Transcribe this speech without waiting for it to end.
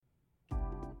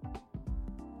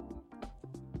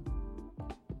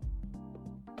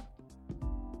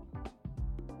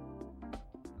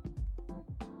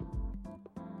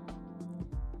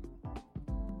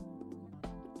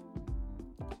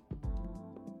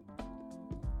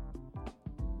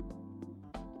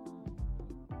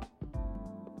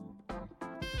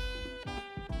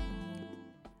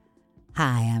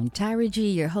Hi, I'm Tyra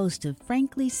G, your host of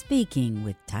Frankly Speaking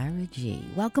with Tyra G.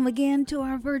 Welcome again to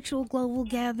our virtual global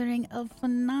gathering of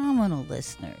phenomenal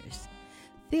listeners.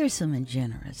 Fearsome and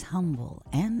generous, humble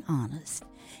and honest,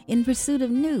 in pursuit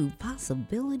of new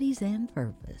possibilities and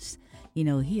purpose. You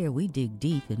know, here we dig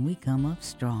deep and we come up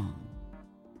strong.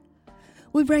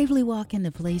 We bravely walk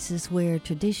into places where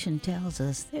tradition tells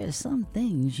us there's some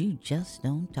things you just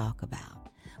don't talk about.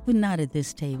 But not at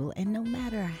this table, and no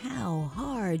matter how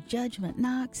hard judgment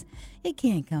knocks, it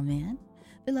can't come in.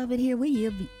 Beloved, here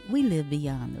we live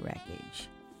beyond the wreckage.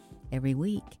 Every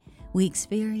week, we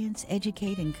experience,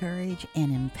 educate, encourage,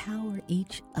 and empower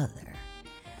each other.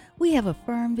 We have a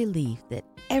firm belief that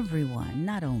everyone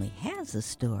not only has a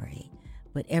story,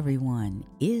 but everyone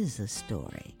is a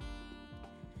story.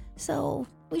 So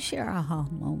we share our aha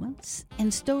moments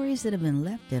and stories that have been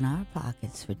left in our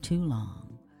pockets for too long.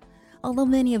 Although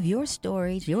many of your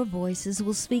stories, your voices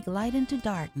will speak light into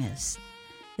darkness,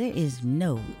 there is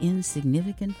no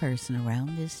insignificant person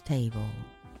around this table.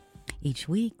 Each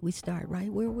week, we start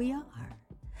right where we are.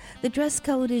 The dress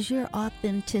code is your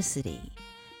authenticity,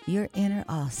 your inner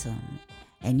awesome,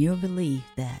 and your belief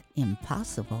that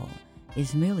impossible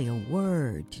is merely a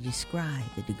word to describe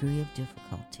the degree of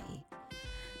difficulty.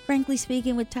 Frankly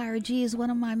Speaking with Tyra G is one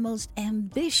of my most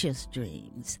ambitious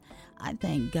dreams. I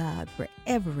thank God for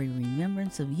every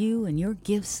remembrance of you and your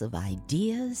gifts of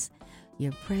ideas,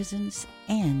 your presence,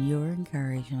 and your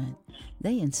encouragement.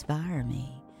 They inspire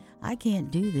me. I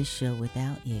can't do this show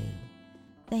without you.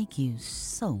 Thank you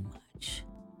so much.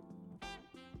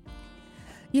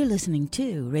 You're listening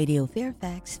to Radio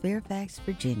Fairfax,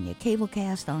 Virginia,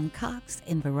 cablecast on Cox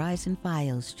and Verizon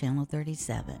Fios Channel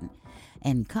 37,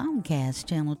 and Comcast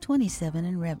Channel 27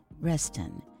 in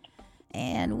Reston.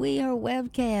 And we are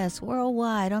webcast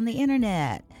worldwide on the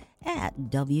internet at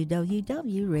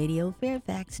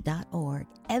www.radiofairfax.org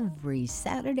every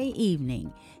Saturday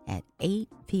evening at 8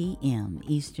 p.m.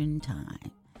 Eastern Time.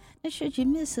 Now, should you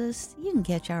miss us, you can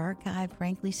catch our archive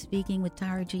Frankly Speaking with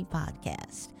Tyra G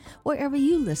podcast wherever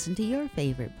you listen to your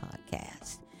favorite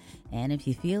podcast. And if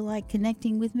you feel like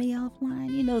connecting with me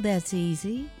offline, you know that's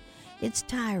easy. It's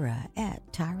Tyra at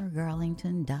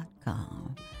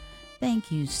tyragarlington.com.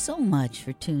 Thank you so much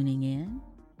for tuning in.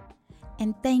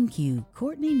 And thank you,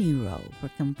 Courtney Nero, for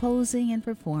composing and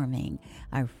performing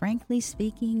our Frankly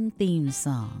Speaking theme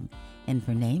song, and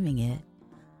for naming it,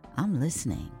 I'm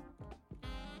Listening.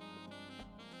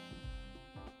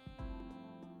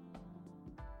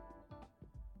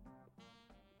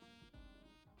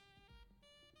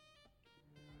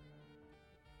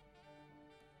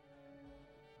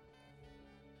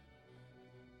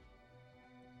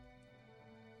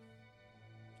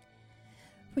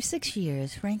 For 6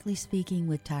 years, Frankly Speaking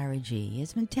with Tyra G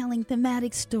has been telling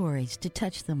thematic stories to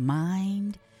touch the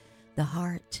mind, the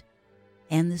heart,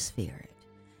 and the spirit.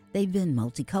 They've been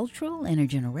multicultural,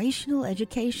 intergenerational,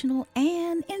 educational,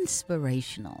 and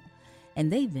inspirational.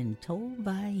 And they've been told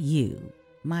by you,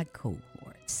 my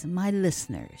cohorts, my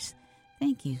listeners.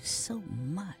 Thank you so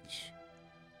much.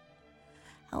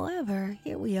 However,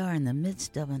 here we are in the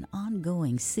midst of an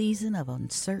ongoing season of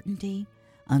uncertainty,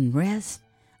 unrest,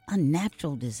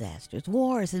 unnatural disasters,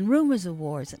 wars and rumors of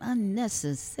wars, and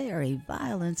unnecessary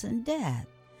violence and death.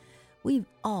 We've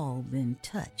all been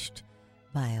touched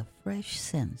by a fresh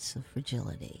sense of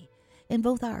fragility in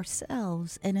both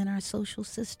ourselves and in our social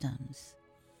systems.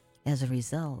 As a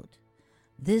result,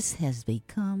 this has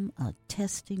become a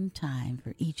testing time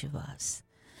for each of us,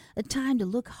 a time to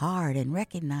look hard and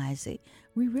recognize that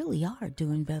we really are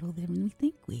doing better than we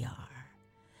think we are.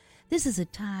 This is a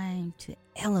time to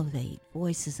elevate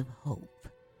voices of hope.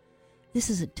 This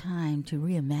is a time to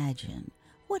reimagine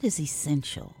what is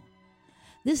essential.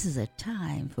 This is a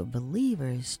time for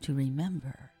believers to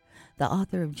remember the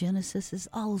author of Genesis is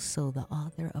also the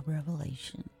author of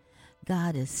Revelation.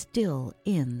 God is still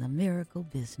in the miracle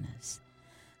business.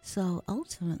 So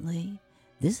ultimately,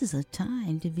 this is a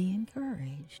time to be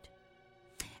encouraged.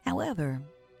 However,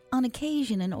 on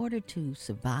occasion, in order to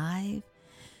survive,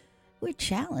 we're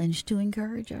challenged to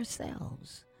encourage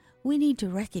ourselves. We need to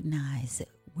recognize that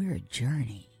we're a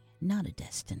journey, not a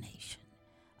destination,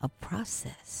 a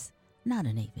process, not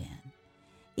an event.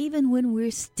 Even when we're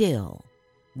still,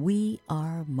 we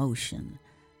are motion,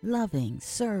 loving,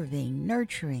 serving,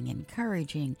 nurturing,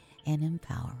 encouraging, and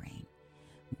empowering.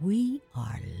 We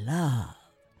are love,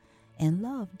 and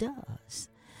love does.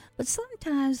 But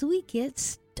sometimes we get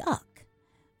stuck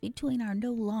between our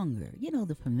no longer,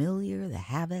 the familiar, the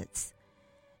habits,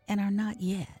 and our not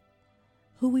yet,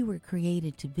 who we were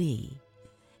created to be.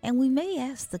 And we may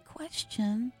ask the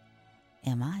question,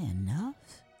 am I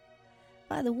enough?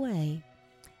 By the way,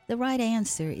 The right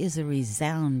answer is a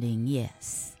resounding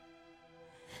yes.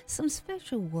 Some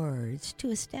special words to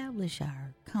establish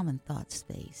our common thought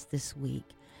space this week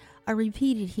are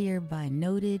repeated here by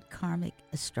noted karmic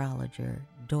astrologer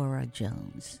Dora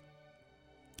Jones.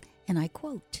 And I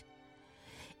quote,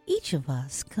 "Each of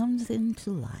us comes into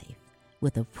life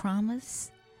with a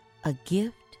promise, a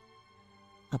gift,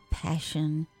 a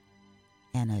passion,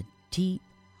 and a deep,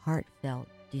 heartfelt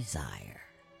desire.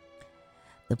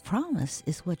 The promise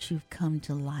is what you've come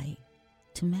to life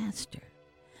to master.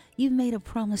 You've made a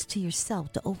promise to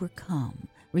yourself to overcome,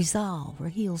 resolve, or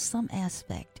heal some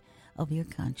aspect of your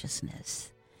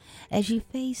consciousness. As you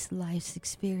face life's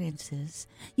experiences,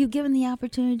 you've given the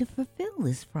opportunity to fulfill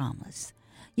this promise.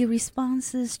 Your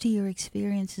responses to your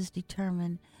experiences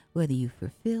determine whether you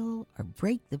fulfill or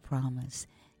break the promise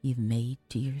you've made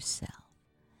to yourself.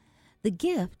 The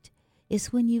gift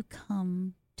is what you've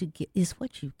come to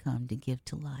give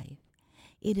to life.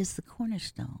 It is the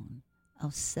cornerstone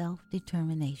of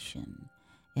self-determination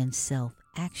and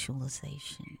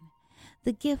self-actualization.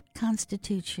 The gift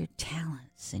constitutes your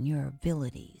talents and your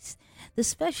abilities, the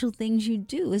special things you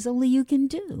do as only you can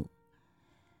do.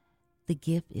 The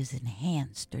gift is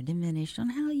enhanced or diminished on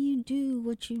how you do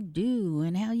what you do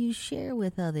and how you share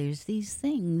with others these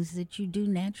things that you do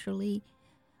naturally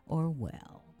or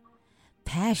well.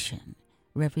 Passion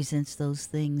represents those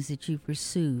things that you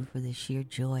pursue for the sheer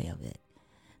joy of it.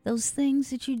 Those things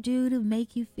that you do to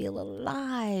make you feel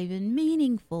alive and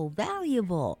meaningful,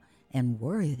 valuable, and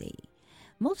worthy.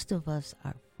 Most of us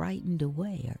are frightened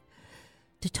away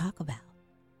to talk about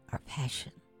our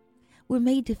passion. We're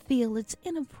made to feel it's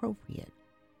inappropriate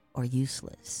or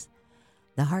useless.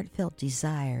 The heartfelt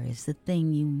desire is the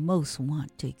thing you most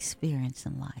want to experience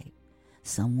in life.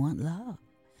 Some want love.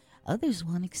 Others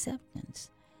want acceptance.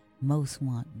 Most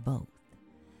want both.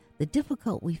 The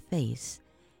difficulty we face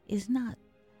is not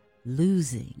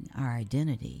losing our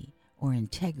identity or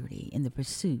integrity in the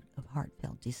pursuit of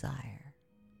heartfelt desire.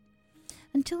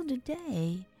 Until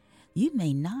today, you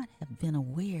may not have been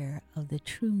aware of the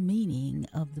true meaning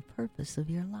of the purpose of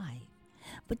your life.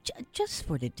 But just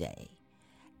for today,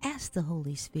 ask the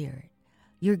Holy Spirit,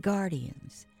 your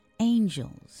guardians,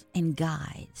 angels, and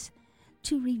guides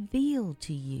to reveal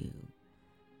to you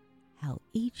how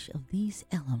each of these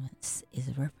elements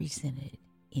is represented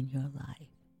in your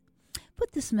life.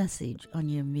 Put this message on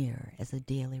your mirror as a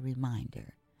daily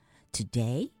reminder.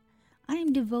 Today, I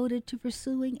am devoted to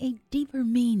pursuing a deeper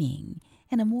meaning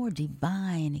and a more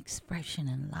divine expression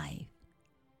in life.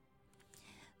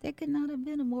 There could not have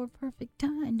been a more perfect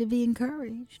time to be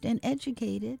encouraged and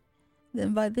educated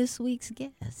than by this week's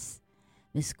guest,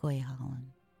 Miss Quay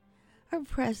Holland. Her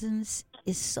presence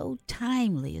is so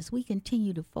timely as we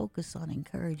continue to focus on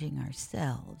encouraging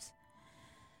ourselves.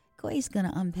 Quay's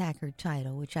going to unpack her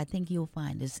title, which I think you'll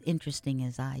find as interesting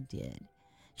as I did.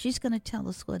 She's going to tell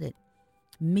us what it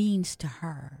means to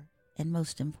her, and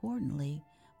most importantly,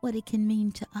 what it can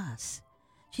mean to us.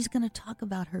 She's going to talk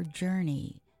about her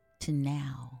journey to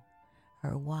now,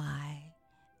 her why,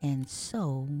 and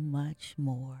so much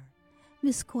more.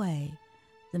 Miss Quay,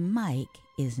 the mic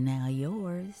is now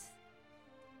yours.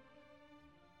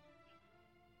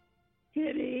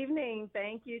 Good evening.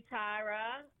 Thank you,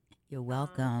 Tyra. You're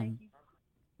welcome.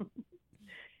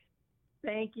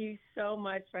 Thank you so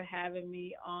much for having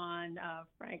me on,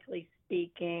 Frankly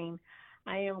Speaking.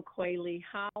 I am Quay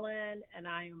Holland, and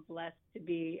I am blessed to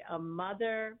be a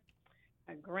mother,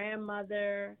 a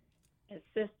grandmother, a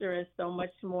sister, and so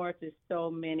much more to so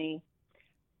many.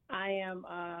 I am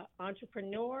an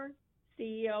entrepreneur,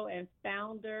 CEO, and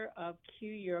founder of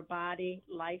Quay Your Body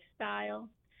Lifestyle,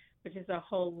 which is a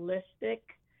holistic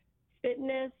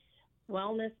fitness,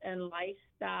 wellness, and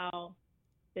lifestyle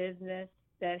business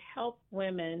that helps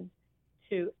women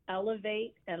to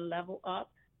elevate and level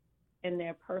up in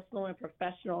their personal and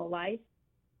professional life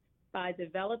by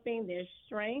developing their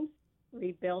strengths,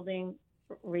 rebalancing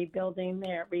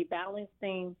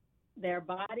their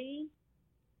body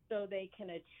so they can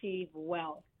achieve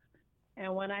wealth.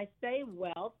 And when I say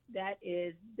wealth, that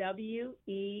is WELLTH,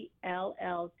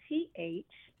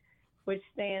 which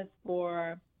stands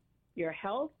for your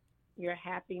health, your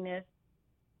happiness,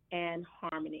 and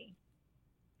harmony.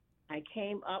 I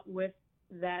came up with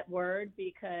that word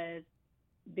because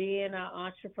being an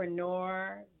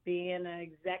entrepreneur, being an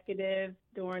executive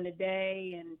during the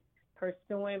day, and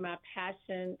pursuing my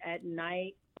passion at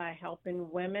night by helping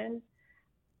women,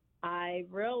 I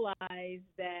realized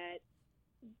that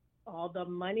all the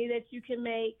money that you can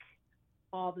make,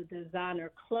 all the designer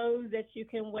clothes that you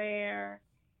can wear,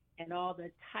 and all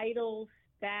the titles,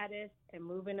 status, and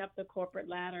moving up the corporate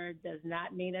ladder does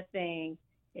not mean a thing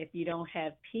if you don't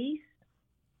have peace,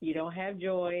 you don't have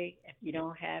joy, if you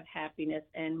don't have happiness,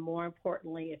 and more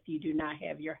importantly, if you do not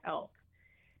have your health.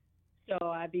 So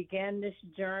I began this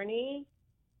journey,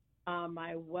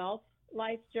 my wealth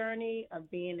life journey of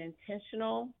being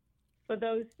intentional for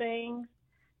those things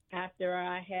after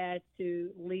I had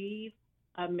to leave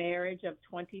a marriage of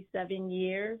 27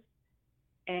 years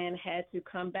and had to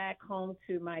come back home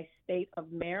to my state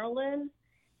of Maryland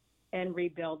and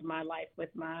rebuild my life with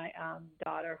my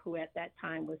daughter, who at that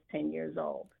time was 10 years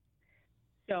old.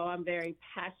 So I'm very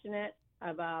passionate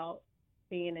about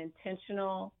being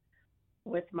intentional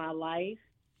with my life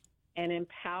and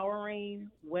empowering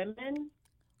women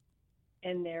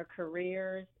in their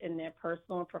careers, in their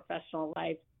personal and professional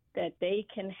life, that they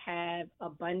can have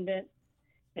abundance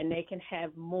and they can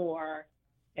have more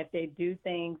if they do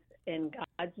things in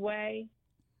God's way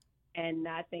and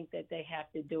not think that they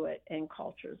have to do it in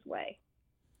culture's way.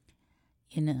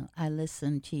 You know, I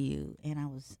listened to you, and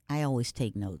I always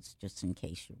take notes just in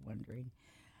case you're wondering.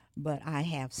 But I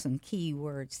have some key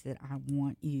words that I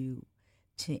want you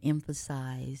to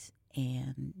emphasize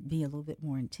and be a little bit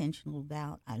more intentional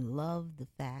about. I love the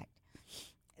fact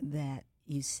that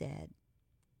you said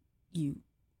you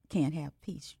can't have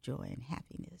peace, joy, and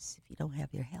happiness if you don't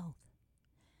have your health.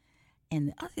 And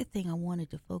the other thing I wanted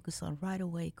to focus on right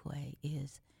away, Quay,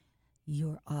 is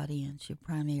your audience, your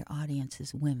primary audience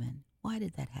is women. Why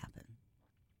did that happen?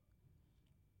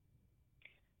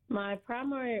 My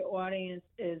primary audience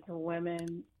is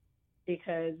women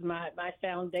because my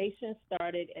foundation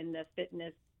started in the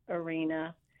fitness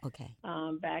arena Okay.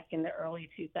 back in the early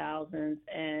 2000s,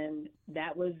 and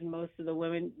that was most of the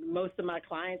women. Most of my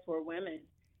clients were women,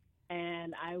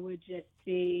 and I would just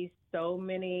see so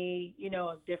many,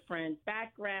 of different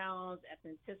backgrounds,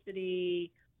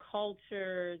 ethnicity,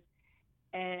 cultures,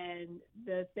 and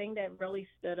the thing that really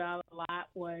stood out a lot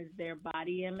was their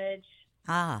body image,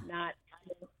 not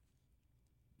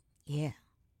Yeah.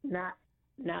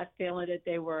 not feeling that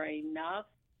they were enough,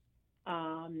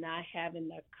 not having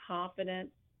the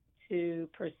confidence to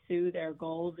pursue their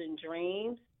goals and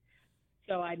dreams.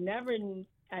 So I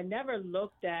never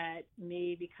looked at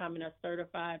me becoming a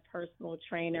certified personal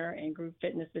trainer and group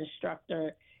fitness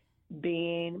instructor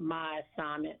being my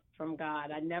assignment from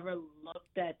God. I never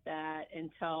looked at that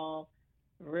until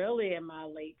really in my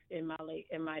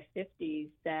 50s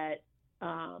that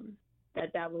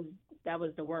that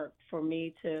was the work for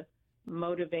me to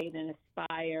motivate and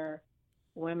inspire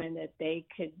women that they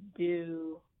could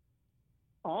do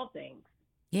all things.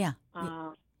 Yeah.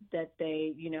 That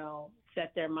they,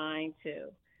 set their mind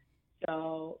to.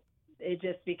 So it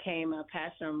just became a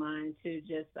passion of mine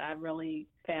I really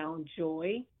found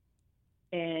joy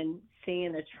in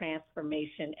seeing a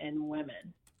transformation in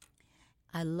women.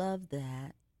 I love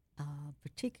that,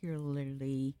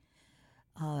 particularly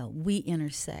we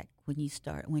intersect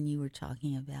when you were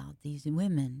talking about these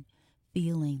women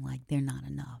feeling like they're not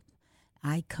enough.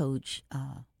 I coach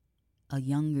a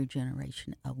younger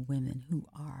generation of women who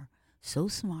are so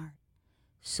smart,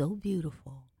 so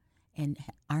beautiful, and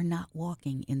are not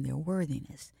walking in their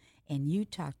worthiness. And you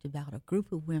talked about a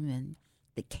group of women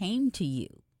that came to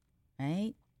you,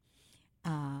 right?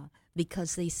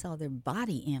 Because they saw their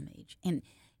body image. And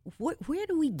where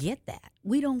do we get that?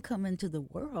 We don't come into the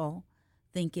world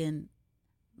thinking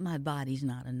my body's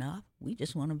not enough. We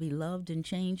just want to be loved and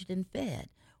changed and fed.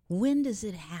 When does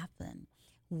it happen?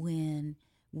 When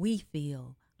we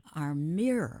feel our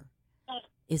mirror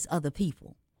is other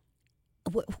people.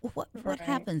 What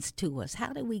happens to us?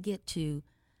 How do we get to,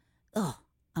 oh,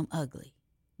 I'm ugly?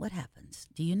 What happens?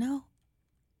 Do you know?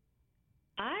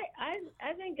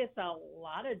 I think it's a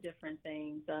lot of different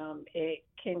things. It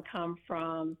can come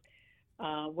from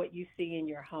what you see in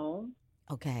your home.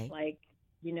 Okay. Like,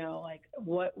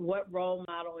 what role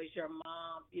model is your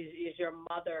mom, is your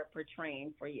mother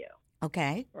portraying for you?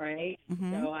 Okay. Right?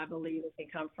 Mm-hmm. So I believe it can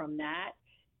come from that.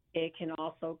 It can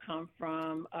also come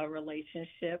from a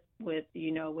relationship with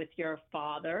your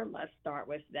father. Let's start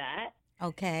with that.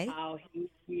 Okay. How he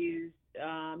views,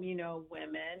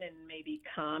 women and maybe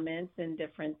comments and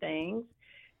different things.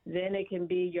 Then it can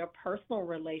be your personal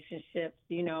relationships,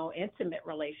 intimate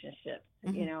relationships.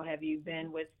 Mm-hmm. Have you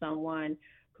been with someone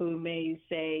who may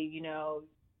say,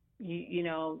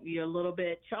 you're a little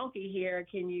bit chunky here.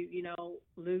 Can you,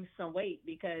 lose some weight?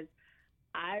 Because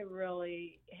I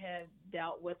really have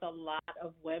dealt with a lot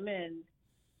of women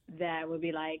that would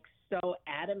be like so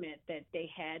adamant that they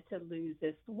had to lose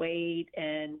this weight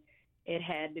and they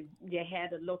had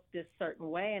to look this certain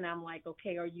way. And I'm like,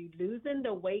 okay, are you losing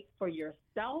the weight for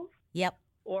yourself? Yep.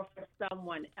 Or for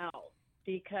someone else?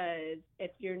 Because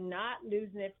if you're not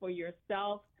losing it for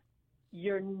yourself,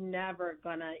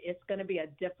 it's going to be a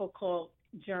difficult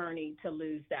journey to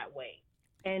lose that weight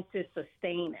and to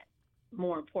sustain it,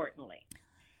 more importantly.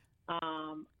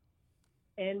 Um,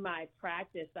 in my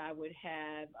practice, I would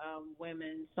have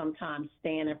women sometimes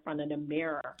stand in front of the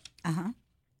mirror Uh-huh.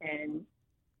 and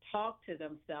talk to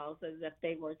themselves as if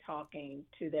they were talking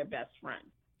to their best friend.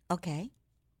 Okay.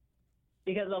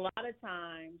 Because a lot of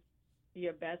times,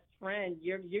 your best friend,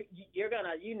 you're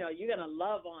gonna you're gonna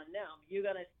love on them. You're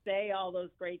gonna say all those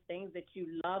great things that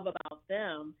you love about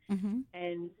them, Mm-hmm.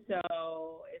 and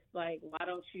so it's like, why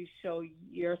don't you show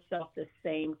yourself the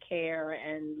same care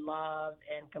and love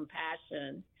and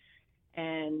compassion?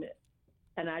 And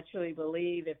I truly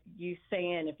believe if you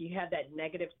have that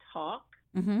negative talk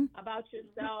Mm-hmm. about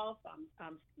yourself,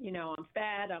 I'm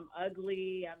fat, I'm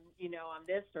ugly, I'm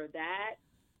this or that,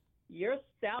 your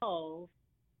cells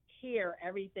hear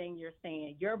everything you're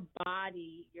saying. Your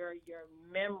body, your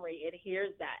memory, it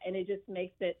hears that, and it just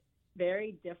makes it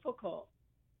very difficult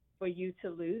for you to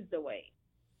lose the weight.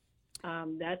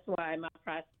 That's why in my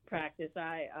practice,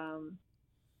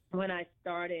 when I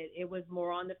started, it was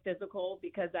more on the physical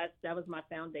because that was my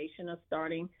foundation of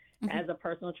starting Mm-hmm. as a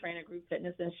personal trainer, group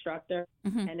fitness instructor.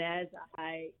 Mm-hmm. And as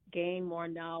I gained more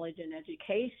knowledge and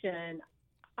education,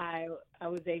 I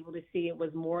was able to see it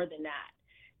was more than that.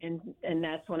 And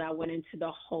that's when I went into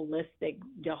the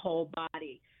whole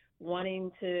body,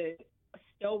 wanting to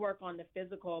still work on the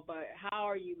physical, but how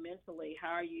are you mentally?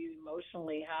 How are you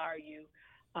emotionally? How are you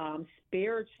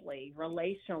spiritually,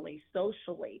 relationally,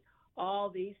 socially? All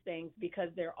these things, because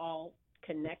they're all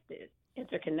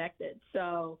interconnected.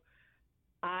 So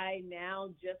I now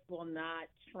just will not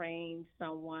train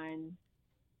someone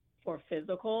for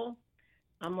physical.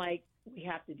 I'm like, we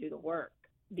have to do the work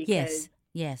because Yes.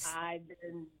 Yes. I've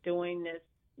been doing this,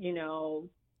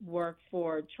 work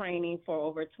for training for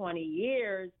over 20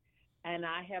 years. And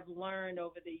I have learned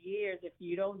over the years, if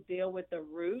you don't deal with the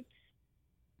roots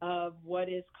of what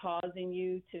is causing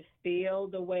you to feel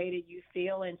the way that you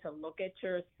feel and to look at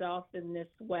yourself in this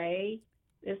way,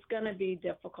 it's going to be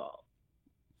difficult.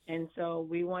 And so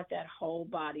we want that whole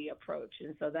body approach.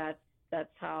 And so that's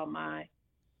how my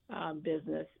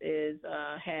business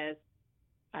has,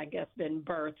 I guess, been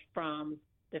birthed from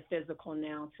the physical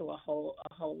now to a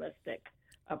holistic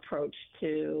approach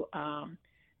to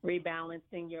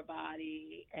rebalancing your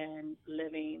body and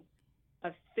living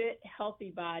a fit,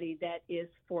 healthy body that is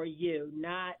for you,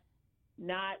 not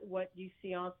what you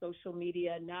see on social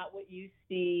media, not what you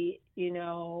see,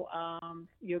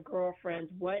 your girlfriends.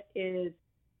 What is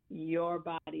your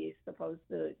body is supposed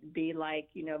to be like,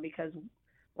 because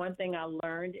one thing I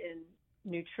learned in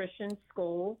nutrition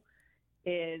school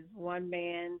is one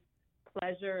man's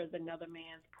pleasure is another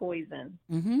man's poison.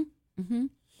 Mm-hmm. Mm-hmm.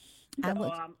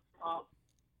 So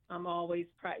I'm always,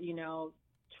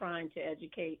 trying to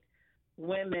educate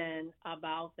women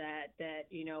about that,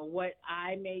 what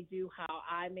I may do, how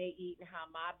I may eat, and how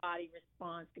my body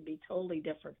responds can be totally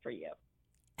different for you.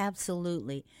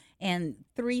 Absolutely. And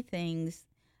three things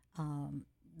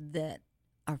that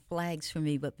are flags for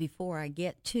me. But before I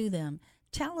get to them,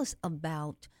 tell us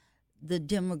about the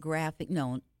demographic.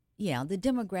 The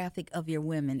demographic of your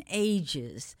women,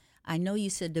 ages. I know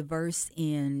you said diverse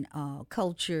in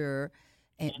culture,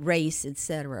 and race,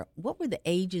 etc. What were the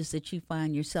ages that you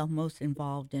find yourself most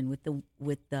involved in with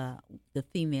the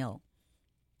female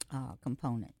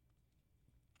component?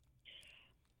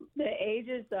 The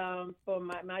ages for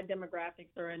my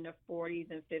demographics are in the 40s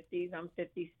and 50s. I'm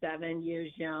 57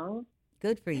 years young.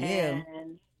 Good for you.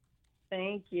 And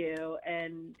thank you.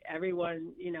 And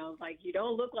everyone, like, you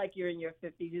don't look like you're in your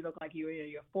 50s. You look like you're in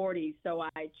your 40s. So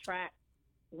I track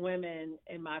women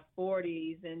in my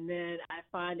 40s. And then I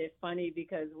find it funny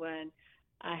because when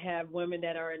I have women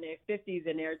that are in their 50s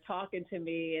and they're talking to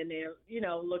me and they're,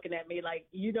 looking at me like,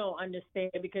 you don't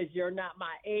understand because you're not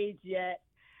my age yet.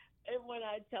 And when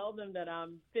I tell them that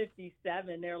I'm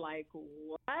 57, they're like,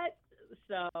 what?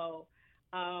 So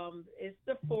it's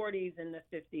the 40s and the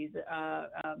 50s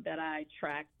that I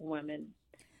track women.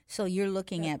 So you're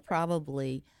looking at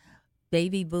probably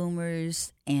baby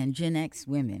boomers and Gen X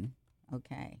women.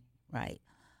 Okay, right.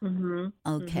 Mm-hmm.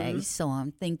 Okay, Mm-hmm. so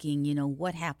I'm thinking,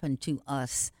 what happened to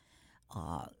us?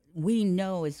 We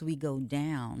know as we go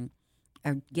down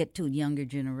or get to younger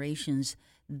generations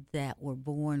that were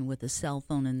born with a cell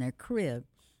phone in their crib,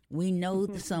 we know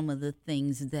some of the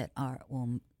things that are,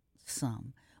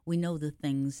 we know the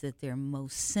things that they're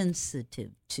most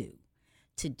sensitive to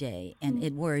today. And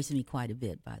it worries me quite a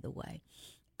bit, by the way.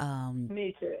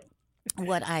 Me too.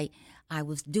 What I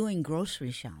was doing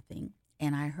grocery shopping,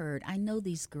 and I know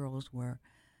these girls were,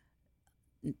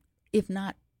 if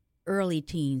not early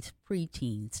teens,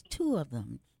 preteens, two of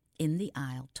them in the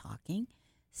aisle talking.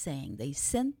 saying they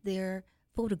sent their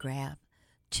photograph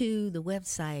to the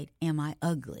website, Am I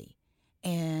Ugly?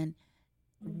 And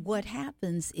what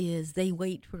happens is they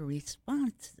wait for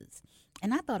responses.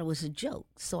 And I thought it was a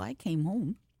joke. So I came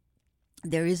home.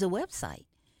 There is a website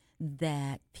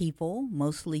that people,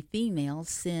 mostly females,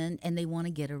 send and they want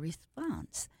to get a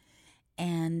response.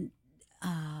 And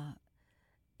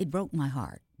it broke my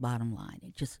heart, bottom line.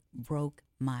 It just broke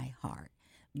my heart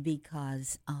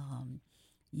because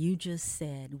you just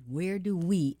said, where do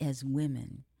we as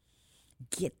women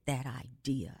get that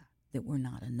idea that we're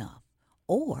not enough?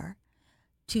 Or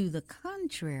to the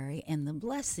contrary and the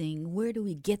blessing, where do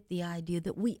we get the idea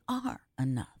that we are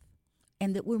enough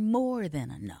and that we're more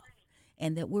than enough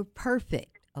and that we're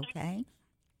perfect, okay?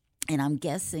 And I'm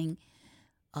guessing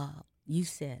you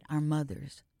said our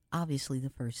mothers, obviously the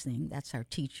first thing, that's our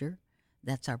teacher,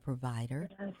 that's our provider,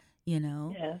 Yes. you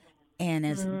know. Yes. And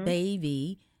as a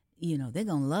baby, you know, they're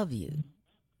going to love you.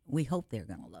 We hope they're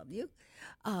going to love you.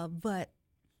 But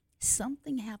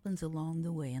something happens along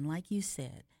the way. And like you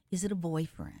said, is it a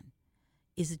boyfriend?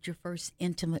 Is it your first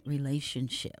intimate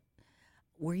relationship?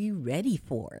 Were you ready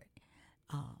for it?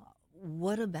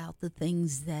 What about the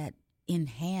things that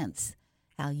enhance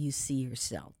how you see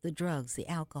yourself? The drugs, the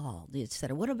alcohol, the et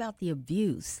cetera. What about the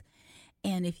abuse?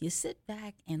 And if you sit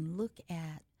back and look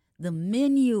at the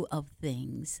menu of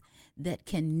things that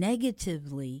can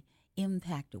negatively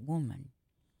impact a woman,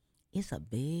 it's a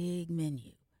big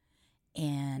menu.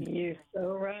 And You're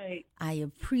so right. I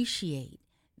appreciate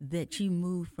that you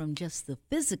move from just the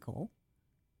physical,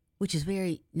 which is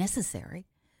very necessary,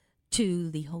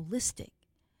 to the holistic.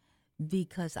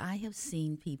 Because I have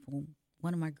seen people,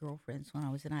 one of my girlfriends when I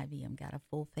was in IBM got a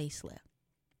full facelift.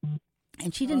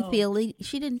 And she didn't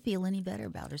feel any better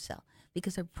about herself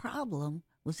because her problem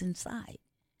was inside.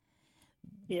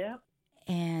 Yeah.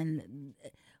 And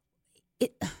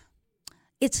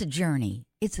it's a journey.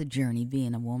 It's a journey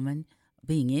being a woman,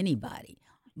 being anybody.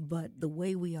 But the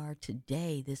way we are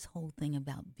today, this whole thing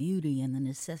about beauty and the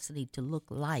necessity to look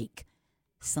like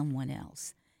someone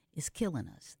else is killing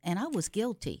us. And I was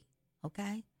guilty,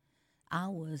 okay? I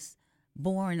was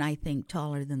born, I think,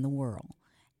 taller than the world.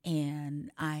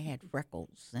 And I had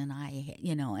freckles and I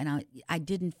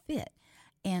didn't fit.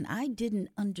 And I didn't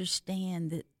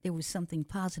understand that there was something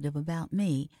positive about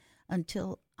me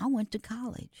until I went to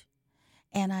college.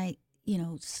 And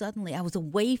suddenly I was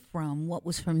away from what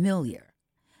was familiar,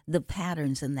 the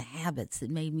patterns and the habits that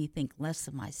made me think less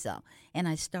of myself. And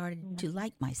I started to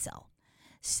like myself.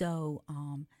 So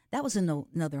that was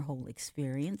another whole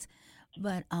experience.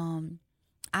 But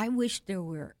I wish there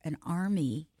were an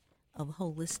army of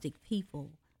holistic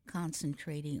people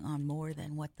concentrating on more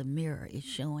than what the mirror is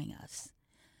showing us.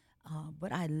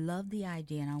 But I love the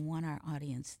idea, and I want our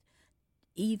audience,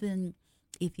 even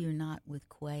if you're not with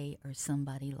Quay or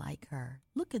somebody like her,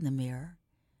 look in the mirror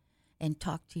and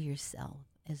talk to yourself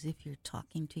as if you're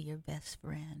talking to your best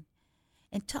friend.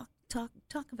 And talk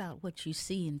about what you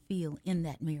see and feel in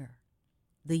that mirror,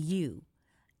 the you.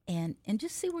 And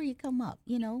just see where you come up.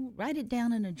 Write it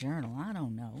down in a journal. I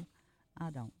don't know.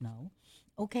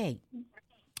 Okay,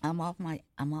 I'm off my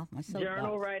soapbox.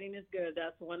 Journal writing is good.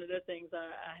 That's one of the things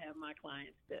I have my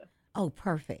clients do. Oh,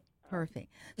 perfect.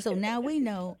 So now we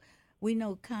know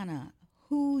kind of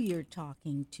who you're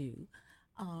talking to.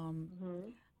 I'm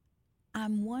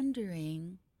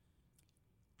wondering,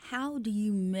 how do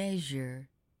you measure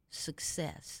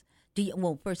success?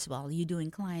 First of all, are you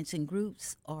doing clients in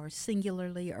groups or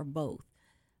singularly or both?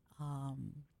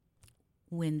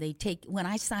 When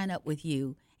I sign up with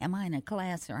you, am I in a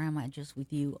class or am I just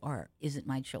with you, or is it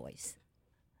my choice?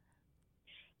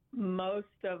 Most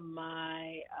of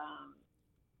my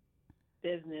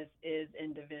business is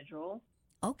individual.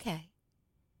 Okay.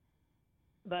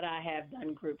 But I have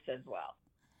done groups as well.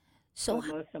 So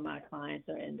most of my clients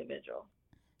are individual.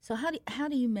 So how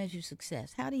do you measure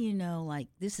success? How do you know, like,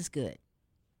 this is good?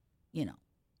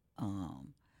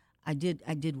 I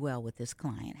did well with this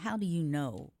client. How do you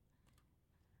know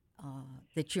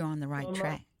that you're on the right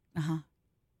track?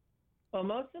 Well,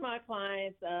 most of my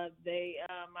clients,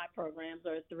 my programs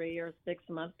are 3 or 6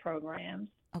 month programs.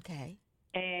 Okay.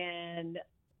 And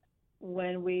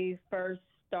when we first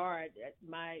start,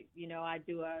 I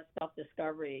do a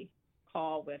self-discovery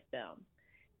call with them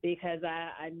because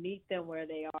I meet them where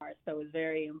they are. So it's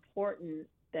very important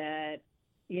that,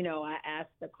 I ask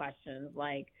the questions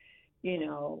like,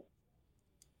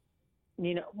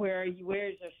 where's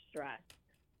your stress?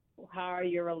 How are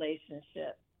your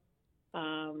relationships?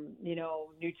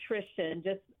 Nutrition,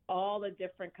 just all the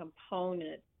different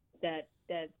components that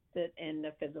sit in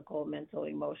the physical, mental,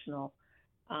 emotional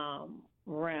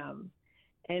realm.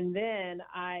 And then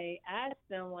I asked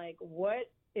them, like,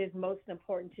 what is most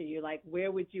important to you? Like,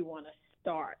 where would you want to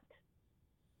start?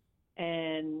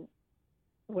 And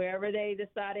wherever they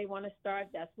decide they want to start,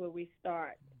 that's where we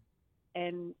start.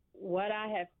 And what I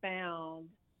have found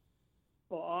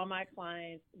for all my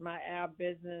clients, our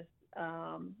business,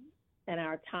 and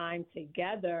our time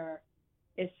together,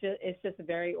 it's just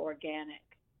very organic.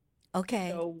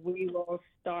 Okay. So we will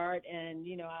start, and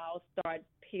I'll start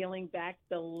peeling back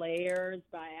the layers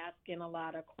by asking a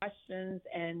lot of questions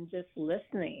and just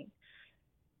listening.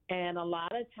 And a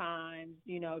lot of times,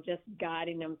 just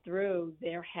guiding them through,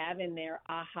 they're having their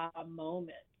aha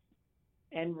moments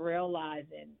and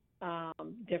realizing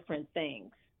different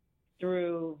things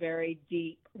through very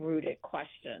deep rooted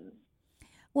questions.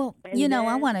 Well, And then,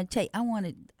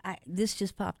 this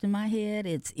just popped in my head.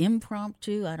 It's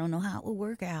impromptu. I don't know how it will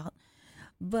work out.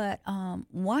 But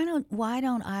why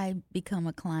don't I become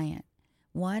a client?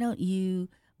 Why don't you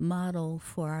model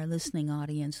for our listening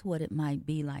audience what it might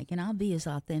be like? And I'll be as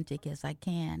authentic as I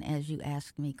can as you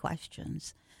ask me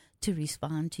questions to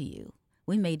respond to you.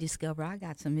 We may discover I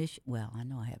got some issues. Well, I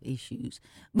know I have issues,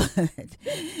 but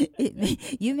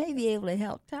you may be able to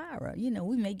help Tyra.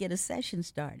 We may get a session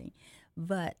starting.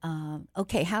 But,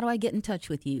 okay, how do I get in touch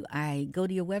with you? I go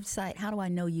to your website. How do I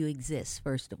know you exist,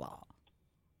 first of all?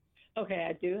 okay,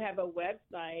 I do have a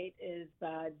website. Is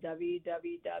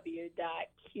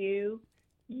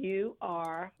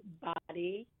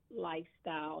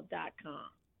www.qurbodylifestyle.com.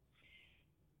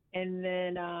 And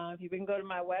then you can go to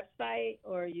my website,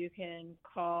 or you can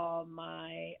call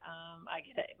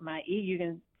you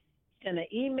can send an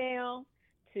email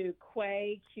to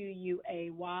Quay,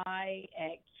 Quay,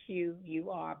 at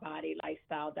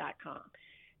qurbodylifestyle.com.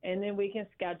 And then we can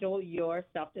schedule your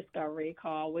self-discovery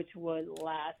call, which would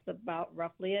last about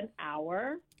roughly an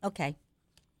hour. Okay.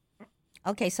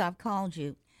 Okay, so I've called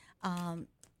you.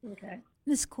 Okay.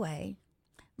 Miss Quay,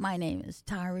 my name is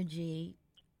Tyra G.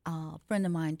 A friend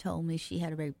of mine told me she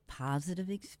had a very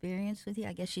positive experience with you.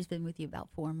 I guess she's been with you about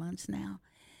 4 months now.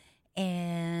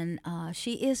 And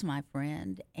she is my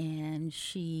friend, and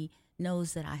she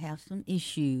knows that I have some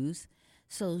issues.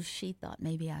 So she thought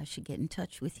maybe I should get in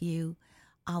touch with you.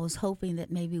 I was hoping that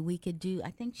maybe we could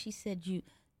I think she said you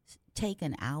take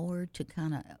an hour to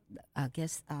kind of, I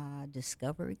guess,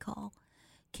 discovery call.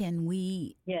 Can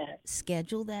we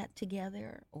schedule that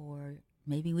together, or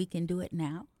maybe we can do it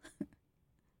now?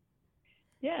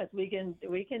 Yes, we can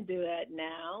do that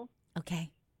now. Okay.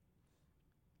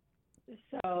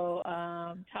 So,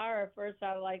 Tara, first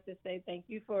I'd like to say thank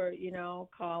you for,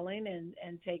 calling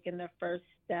and taking the first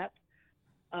step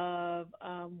of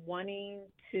wanting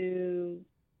to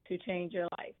change your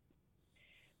life.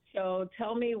 So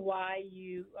tell me why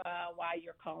you're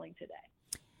calling today.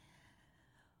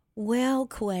 Well,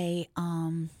 Quay,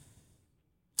 I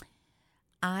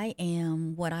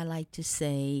am what I like to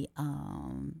say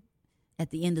at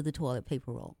the end of the toilet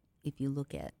paper roll, if you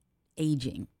look at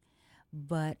aging.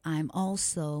 But I'm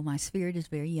also, my spirit is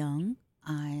very young.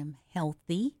 I am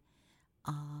healthy.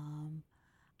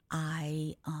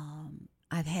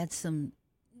 I've had some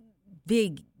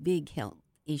big health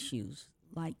issues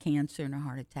like cancer and a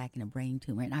heart attack and a brain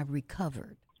tumor, and I've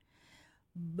recovered.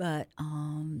 But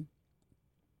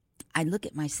I look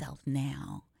at myself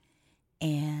now,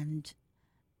 and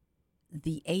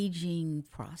the aging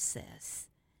process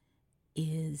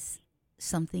is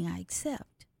something I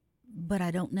accept, but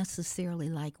I don't necessarily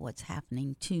like what's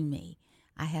happening to me.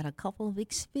 I had a couple of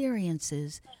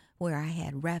experiences where I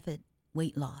had rapid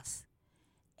weight loss,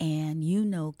 and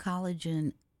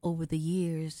collagen over the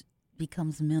years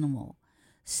becomes minimal.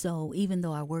 So even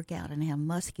though I work out and have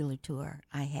musculature,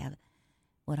 I have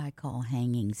what I call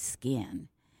hanging skin,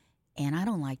 and I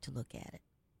don't like to look at it,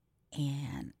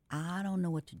 and I don't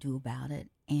know what to do about it,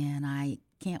 and I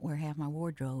can't wear half my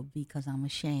wardrobe because I'm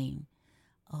ashamed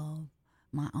of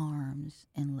my arms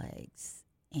and legs.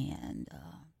 And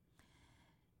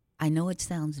I know it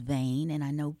sounds vain, and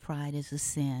I know pride is a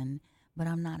sin, but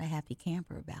I'm not a happy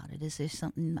camper about it. Is there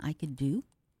something I could do?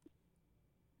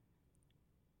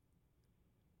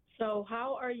 So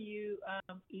how are you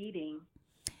eating?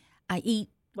 I eat.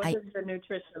 What does your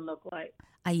nutrition look like?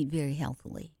 I eat very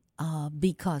healthily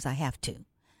because I have to.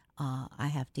 I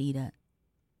have to eat a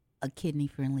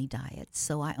kidney-friendly diet.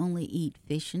 So I only eat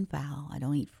fish and fowl. I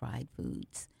don't eat fried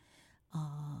foods.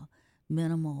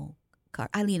 Minimal carb.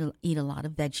 I eat a lot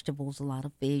of vegetables, a lot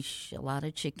of fish, a lot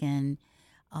of chicken.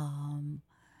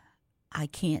 I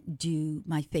can't do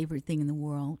my favorite thing in the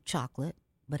world, chocolate,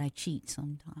 but I cheat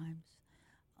sometimes.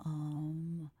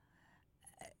 I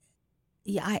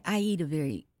eat a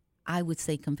very, I would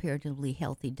say, comparatively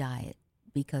healthy diet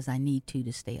because I need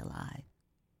to stay alive.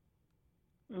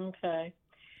 Okay.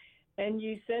 And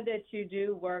you said that you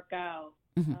do work out.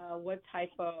 Hmm. What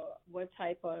type of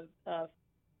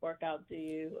workout do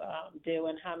you do,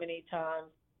 and how many times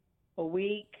a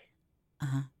week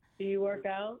Uh-huh. do you work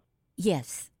out?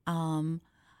 Yes.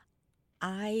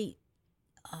 I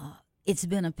it's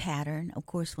been a pattern. Of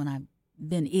course, when I've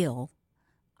been ill,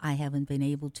 I haven't been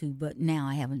able to, but now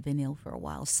I haven't been ill for a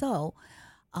while. So,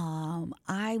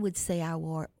 I would say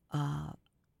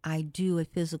I do a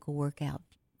physical workout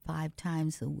 5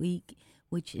 times a week,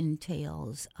 which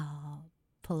entails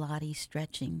Pilates,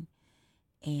 stretching,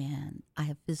 and I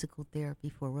have physical therapy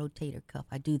for rotator cuff.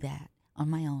 I do that on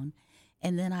my own,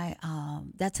 and then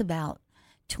that's about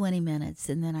 20 minutes,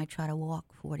 and then I try to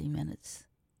walk 40 minutes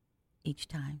each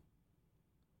time.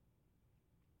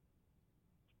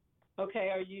 Okay.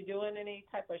 Are you doing any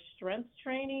type of strength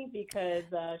training? Because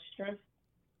strength.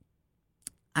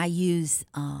 I use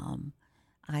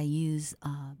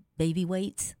baby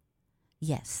weights,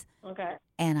 yes, Okay.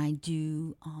 and I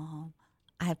do.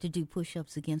 I have to do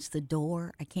push-ups against the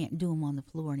door. I can't do them on the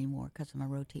floor anymore because of my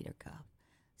rotator cuff.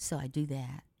 So I do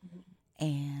that,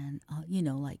 and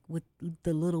like with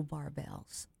the little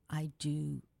barbells, I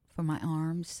do for my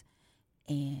arms,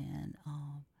 and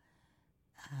um,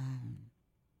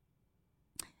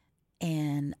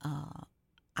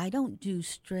 I don't do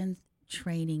strength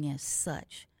training as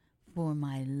such for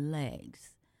my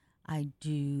legs. I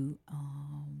do.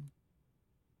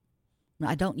 No,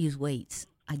 I don't use weights.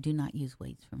 I do not use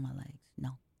weights for my legs.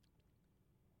 No.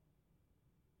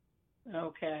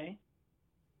 Okay.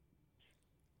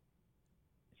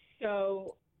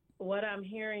 So what I'm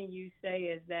hearing you say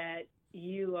is that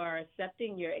you are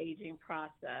accepting your aging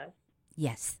process.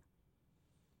 Yes.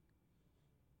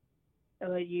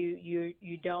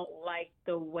 You don't like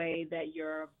the way that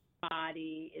your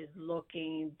body is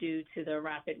looking due to the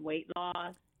rapid weight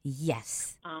loss.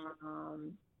 Yes.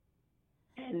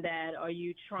 And that, are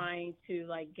you trying to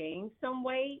like gain some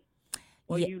weight,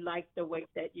 or Yeah. you like the weight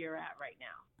that you're at right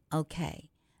now? Okay.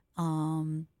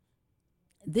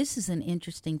 This is an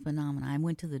interesting phenomenon. I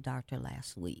went to the doctor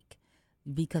last week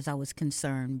because I was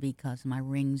concerned because my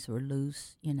rings were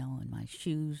loose, and my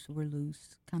shoes were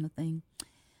loose, kind of thing.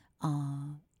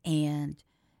 And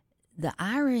the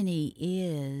irony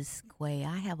is, Quay,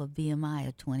 I have a BMI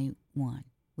of 21,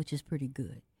 which is pretty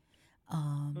good.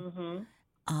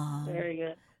 Very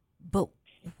good. But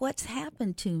what's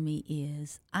happened to me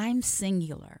is I'm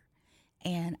singular,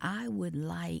 and I would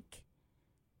like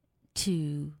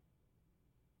to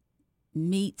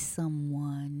meet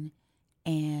someone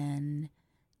and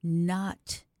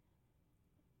not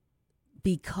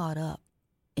be caught up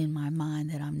in my mind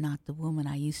that I'm not the woman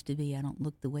I used to be. I don't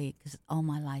look the way, because all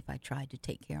my life I tried to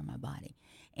take care of my body,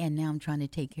 and now I'm trying to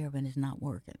take care of it and it's not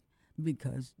working,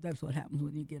 because that's what happens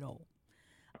when you get old.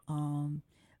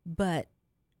 But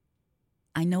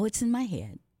I know it's in my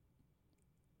head,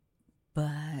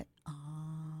 but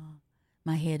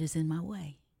my head is in my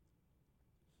way.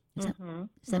 Does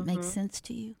that make sense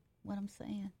to you, what I'm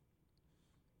saying?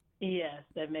 Yes,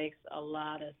 that makes a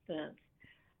lot of sense.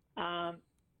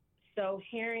 So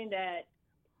hearing that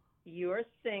you're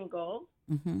single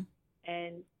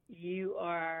and you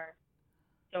are,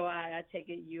 so I take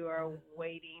it you are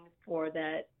waiting for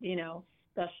that,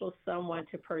 special someone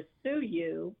to pursue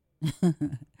you.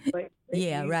 But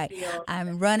Yeah, you right. feel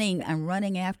I'm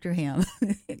running after him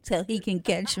till he can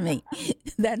catch me.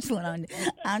 That's what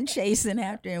I'm chasing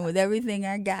after him with everything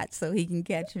I got so he can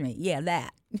catch me. Yeah,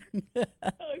 that.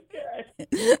 okay.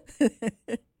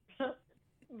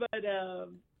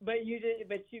 But you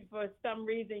for some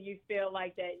reason you feel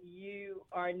like that you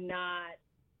are not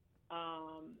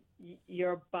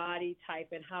your body type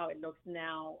and how it looks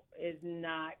now is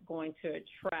not going to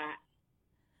attract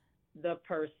the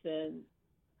person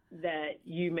that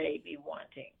you may be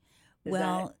wanting.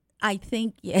 Well, I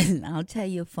think, yes, I'll tell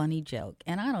you a funny joke,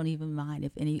 and I don't even mind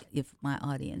if my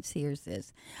audience hears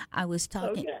this. I was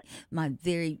talking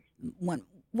one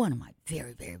of my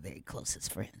very, very, very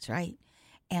closest friends, right?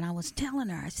 And I was telling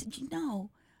her, I said,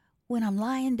 when I'm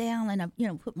lying down and I,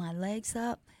 put my legs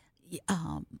up,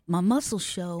 my muscles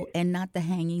show and not the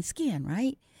hanging skin,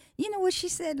 right? You know what she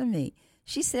said to me?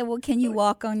 She said, "Well, can you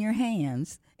walk on your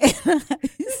hands?"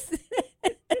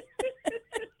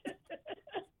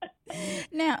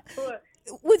 Now,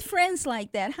 with friends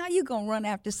like that, how you gonna run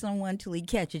after someone till he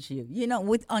catches you?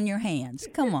 On your hands.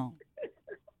 Come on.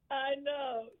 I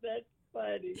know, that's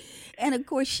funny. And of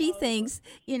course, she thinks,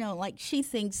 she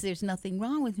thinks there's nothing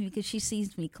wrong with me because she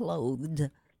sees me clothed.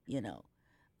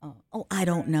 I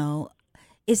don't know.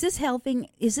 Is this helping?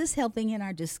 Is this helping in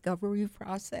our discovery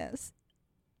process?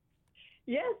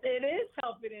 Yes, it is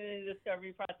helping in the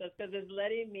discovery process because it's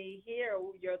letting me hear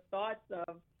your thoughts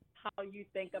of how you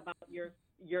think about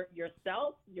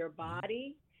yourself, your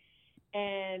body,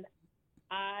 and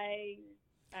I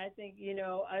I think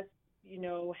us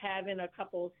having a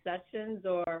couple sessions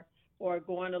or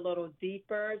going a little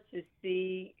deeper to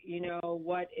see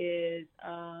what is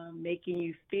making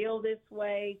you feel this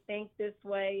way, think this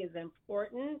way is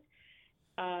important.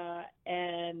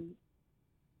 And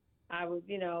I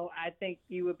think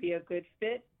you would be a good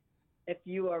fit if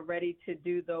you are ready to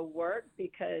do the work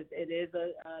because it is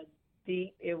a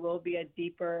deep, it will be a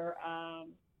deeper,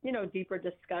 deeper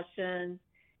discussion.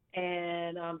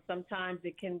 And sometimes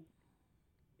it can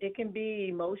be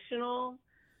emotional.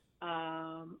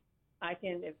 I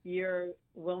can, if you're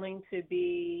willing to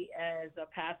be as a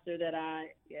pastor that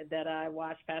I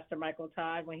watch, Pastor Michael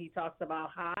Todd, when he talks about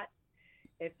hot,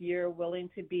 if you're willing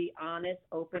to be honest,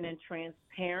 open, and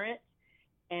transparent,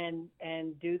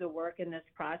 and do the work in this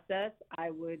process, I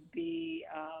would be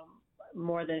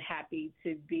more than happy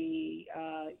to be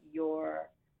your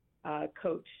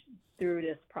coach through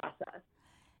this process.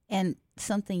 And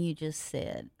something you just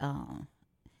said,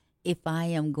 if I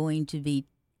am going to be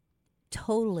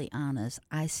totally honest,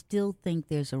 I still think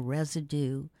there's a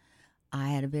residue. I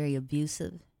had a very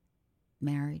abusive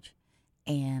marriage,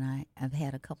 and I've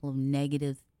had a couple of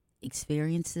negative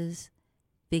experiences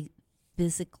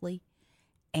physically.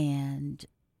 And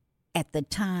at the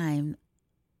time,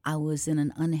 I was in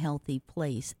an unhealthy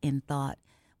place and thought,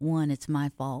 one, it's my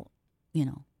fault,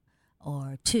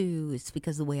 or two, it's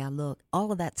because of the way I look.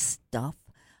 All of that stuff,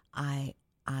 I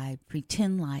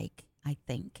pretend like I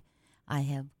think I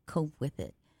have coped with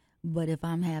it. But if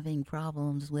I'm having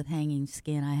problems with hanging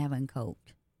skin, I haven't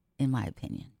coped, in my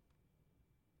opinion.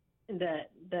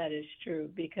 That is true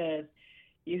because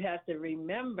you have to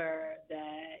remember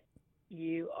that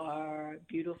you are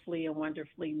beautifully and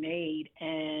wonderfully made,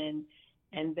 and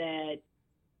that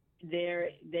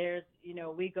there's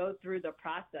we go through the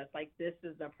process. Like, this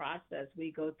is the process.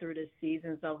 We go through the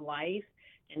seasons of life,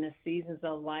 and the seasons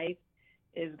of life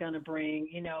is going to bring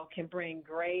can bring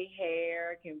gray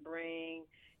hair, can bring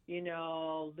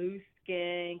loose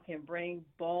skin, can bring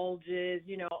bulges,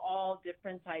 all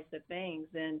different types of things.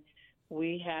 And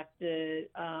we have to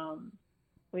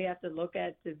look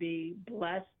at, to be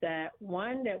blessed, that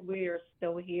one, that we are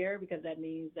still here, because that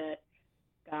means that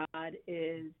God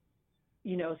is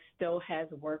still has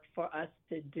work for us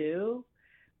to do,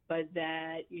 but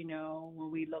that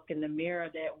when we look in the mirror,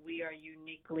 that we are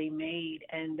uniquely made,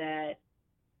 and that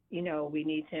we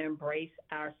need to embrace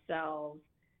ourselves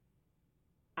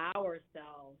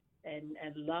and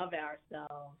love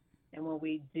ourselves. And when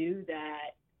we do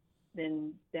that,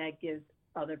 then that gives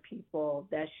other people,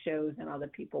 that shows, and other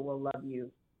people will love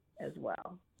you as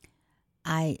well.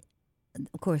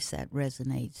 Of course, that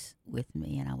resonates with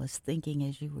me. And I was thinking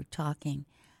as you were talking,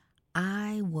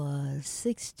 I was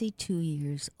 62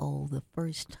 years old the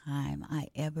first time I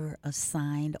ever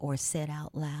assigned or said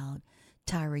out loud,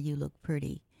 Tyra, you look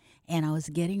pretty. And I was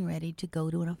getting ready to go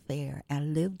to an affair. I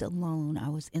lived alone. I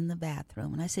was in the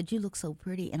bathroom. And I said, you look so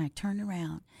pretty. And I turned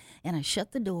around and I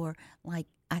shut the door like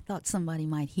I thought somebody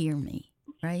might hear me,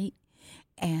 right?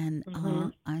 And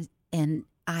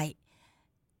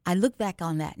I look back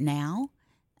on that now,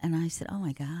 and I said, oh,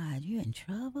 my God, you're in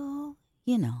trouble?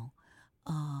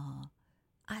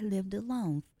 I lived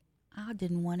alone. I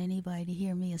didn't want anybody to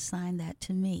hear me assign that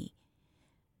to me.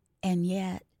 And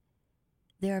yet,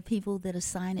 there are people that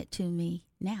assign it to me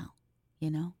now,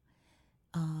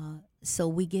 So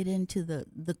we get into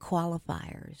the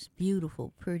qualifiers: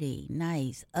 beautiful, pretty,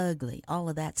 nice, ugly, all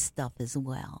of that stuff as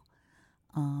well.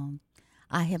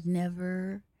 I have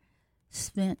never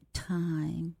spent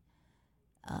time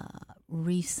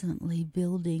recently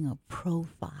building a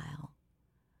profile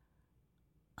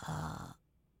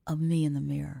of me in the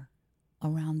mirror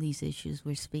around these issues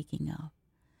we're speaking of.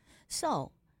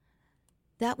 So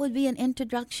that would be an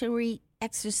introductory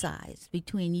exercise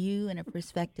between you and a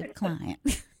prospective client.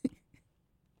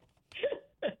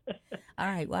 All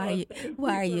right, why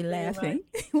are you laughing?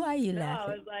 Why are you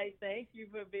laughing? I was like, thank you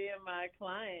for being my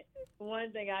client.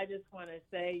 One thing I just want to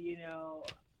say,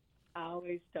 I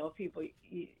always tell people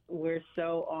we're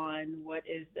so on what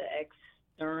is the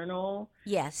external.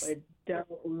 Yes. But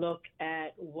don't look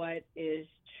at what is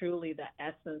truly the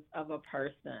essence of a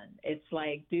person. It's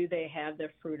like, do they have the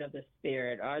fruit of the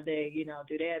Spirit? Are they,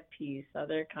 do they have peace? Are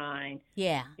they kind?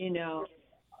 Yeah.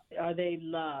 Are they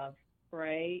love?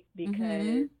 Right?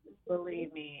 Because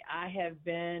believe me, I have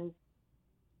been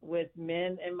with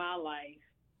men in my life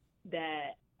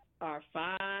that are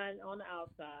fine on the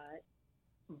outside,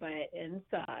 but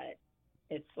inside,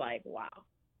 it's like, wow.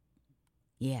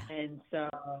 Yeah. And so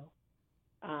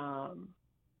um,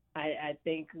 I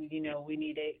think,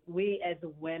 we as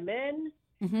women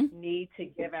Mm-hmm. need to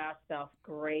give ourselves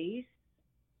grace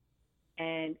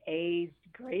and age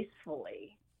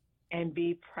gracefully and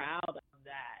be proud of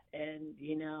that. And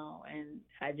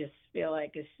I just feel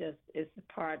like it's just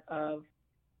part of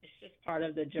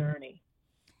the journey.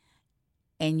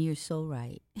 And you're so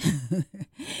right.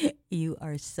 You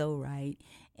are so right.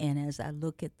 And as I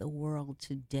look at the world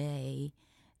today,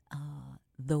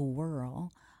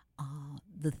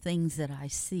 the things that I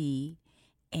see,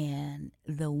 and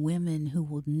the women who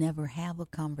will never have a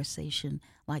conversation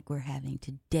like we're having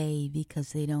today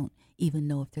because they don't even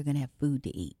know if they're going to have food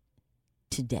to eat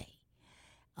today.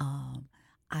 Um,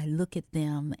 I look at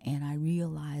them and I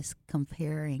realize,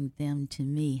 comparing them to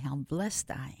me, how blessed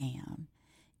I am.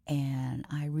 And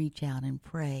I reach out and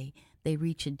pray they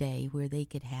reach a day where they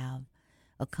could have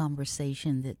a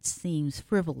conversation that seems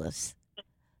frivolous,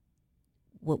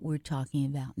 what we're talking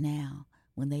about now,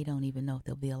 when they don't even know if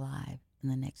they'll be alive in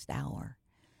the next hour.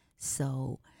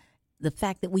 So the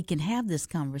fact that we can have this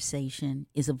conversation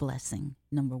is a blessing,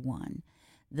 number one.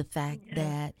 The fact Yes.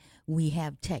 that we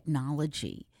have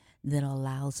technology that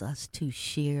allows us to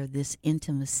share this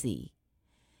intimacy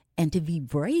and to be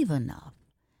brave enough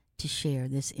to share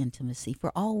this intimacy.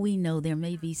 For all we know, there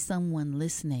may be someone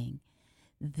listening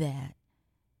that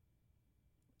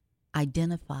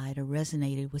identified or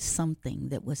resonated with something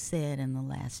that was said in the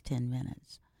last 10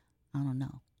 minutes. I don't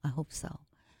know. I hope so.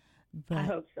 I But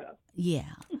hope so.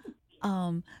 yeah.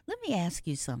 Let me ask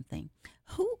you something.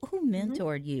 Who Hmm.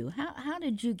 mentored you? How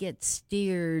did you get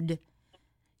steered?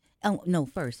 Oh no!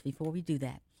 First, before we do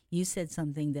that, you said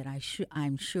something that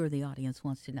I'm sure the audience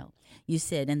wants to know. You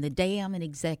said, "And the day I'm an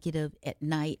executive, at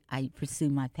night I pursue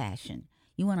my passion."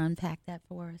 You want to unpack that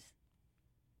for us?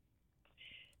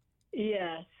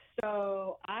 Yes.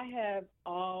 So I have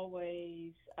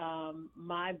always,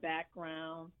 my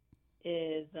background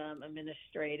is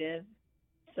administrative.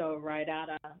 So right out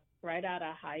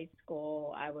of high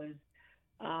school, I was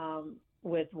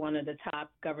with one of the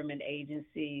top government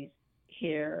agencies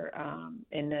here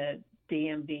in the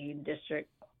DMV district,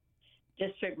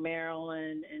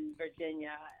 Maryland and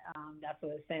Virginia. That's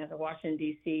what it stands for: Washington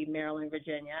D.C., Maryland,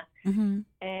 Virginia. Mm-hmm.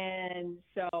 And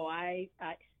so I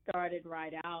started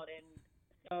right out, and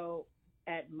so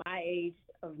at my age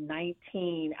of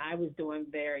 19, I was doing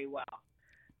very well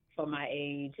for my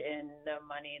age and the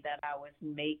money that I was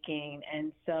making.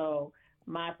 And so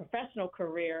my professional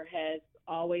career has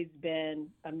always been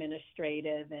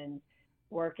administrative and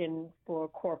working for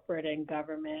corporate and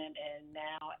government and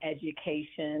now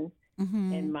education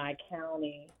Mm-hmm. in my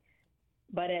county.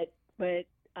 But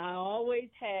I always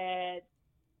had,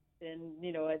 and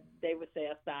they would say,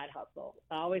 a side hustle.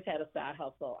 I always had a side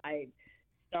hustle. I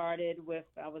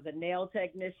was a nail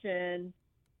technician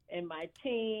in my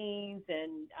teens,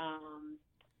 and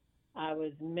I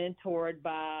was mentored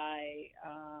by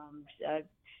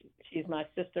she's my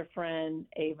sister friend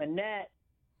Ava Net,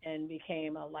 and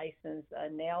became a licensed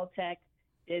nail tech.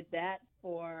 Did that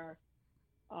for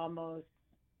almost,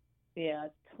 yeah,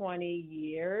 20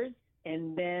 years,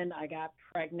 and then I got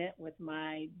pregnant with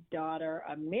my daughter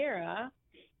Amira,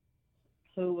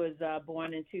 who was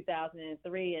born in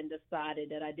 2003, and decided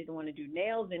that I didn't want to do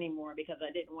nails anymore because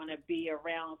I didn't want to be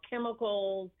around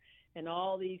chemicals and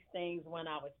all these things when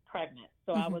I was pregnant.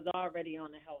 So I Mm-hmm. was already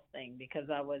on the health thing because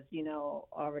I was,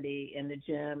 already in the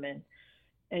gym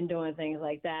and doing things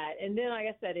like that. And then, like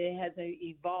I said, it has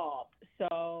evolved.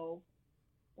 So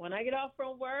when I get off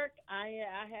from work, I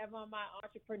have on my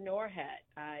entrepreneur hat.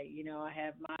 I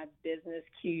have my business,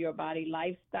 Cue Your Body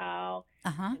Lifestyle,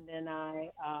 Uh huh. and then I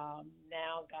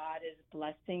now God is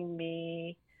blessing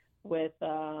me with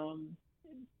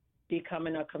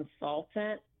becoming a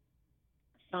consultant,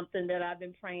 something that I've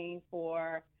been praying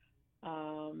for.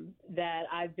 That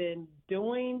I've been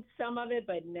doing some of it,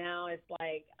 but now it's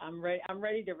like I'm ready. I'm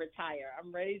ready to retire.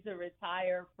 I'm ready to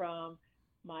retire from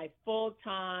my full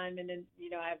time, and then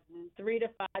I have 3 to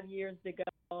 5 years to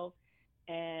go,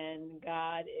 and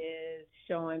God is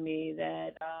showing me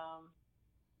that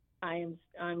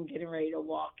I'm getting ready to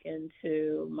walk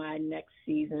into my next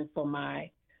season for my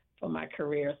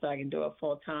career, so I can do it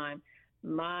full time.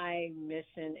 My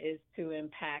mission is to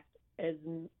as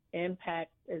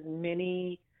impact as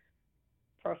many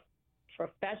prof-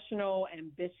 professional,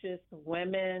 ambitious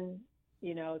women,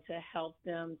 to help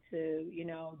them to,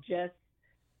 just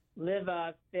live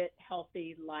a fit,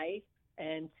 healthy life,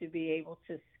 and to be able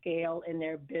to scale in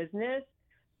their business,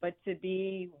 but to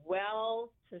be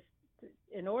well,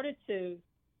 in order to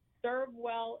serve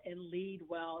well and lead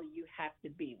well, you have to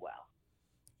be well.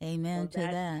 Amen So to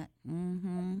that.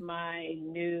 Mm-hmm. my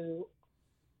new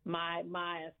my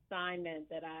assignment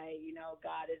that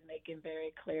God is making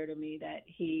very clear to me that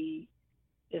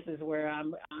this is where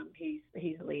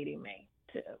he's leading me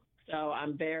to. So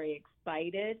I'm very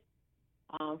excited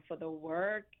for the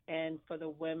work and for the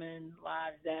women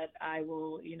lives that I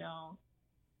will,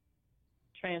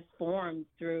 transform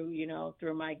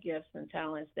through my gifts and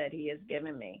talents that he has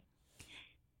given me.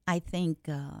 I think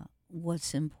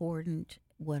what's important,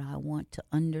 what I want to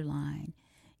underline,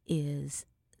 is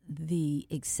the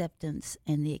acceptance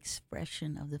and the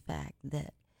expression of the fact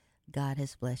that God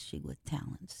has blessed you with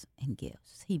talents and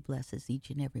gifts. He blesses each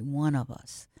and every one of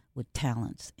us with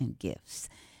talents and gifts.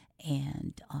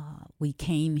 And we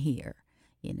came here,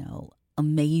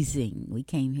 amazing. We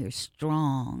came here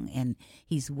strong, and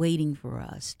He's waiting for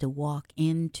us to walk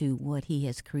into what He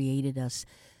has created us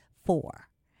for.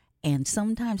 And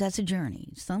sometimes that's a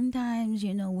journey. Sometimes,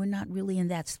 we're not really in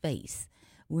that space.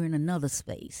 We're in another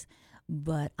space.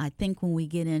 But I think when we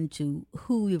get into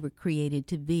who we were created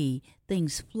to be,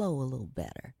 things flow a little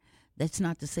better. That's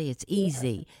not to say it's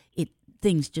easy.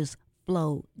 Things just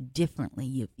flow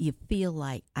differently. You feel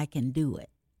like I can do it.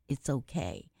 It's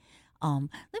okay.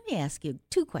 Let me ask you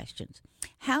 2 questions.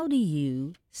 How do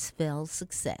you spell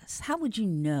success? How would you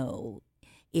know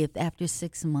if after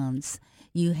 6 months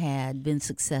you had been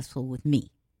successful with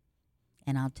me?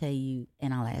 And I'll tell you,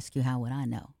 and I'll ask you, how would I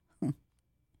know?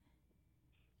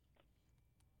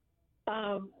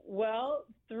 Well,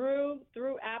 through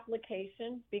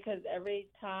application, because every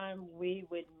time we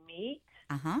would meet,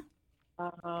 I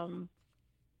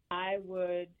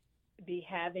would be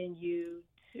having you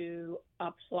to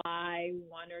apply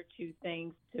 1 or 2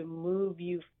 things to move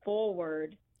you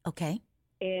forward. Okay.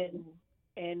 In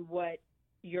what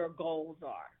your goals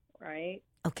are, right?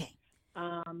 Okay.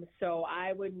 So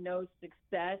I would know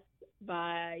success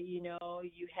by, you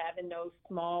having those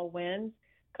small wins,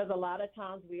 because a lot of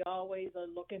times we always are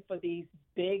looking for these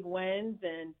big wins,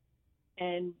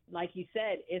 and like you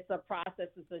said, it's a process,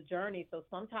 it's a journey. So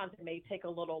sometimes it may take a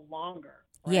little longer,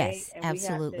 right? Yes, and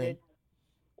absolutely.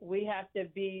 We have to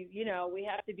be, we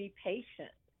have to be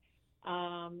patient.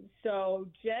 So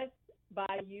just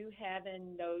by you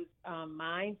having those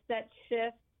mindset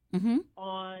shifts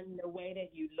on the way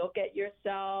that you look at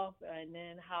yourself, and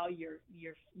then how you're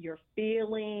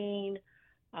feeling.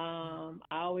 I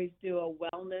always do a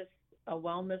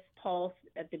wellness pulse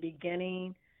at the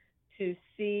beginning to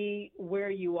see where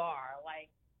you are, like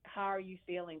how are you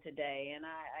feeling today, and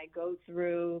I go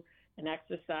through an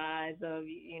exercise of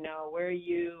where are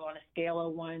you on a scale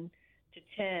of 1 to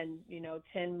 10,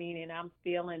 10 meaning I'm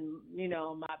feeling,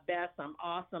 my best, I'm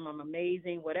awesome, I'm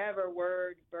amazing, whatever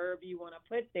verb you want to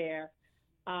put there.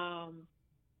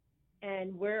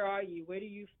 And where are you? Where do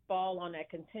you fall on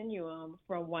that continuum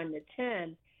from 1 to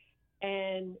 10?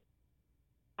 And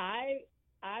I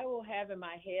will have in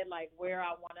my head like where I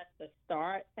want us to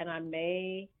start, and I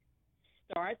may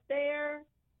start there,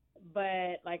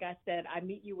 but like I said, I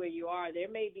meet you where you are. There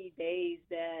may be days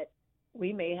that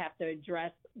we may have to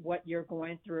address what you're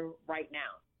going through right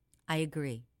now. I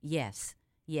agree. Yes.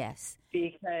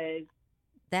 Because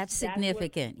that's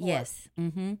significant. Yes.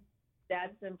 Mm-hmm.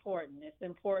 That's important. It's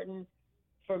important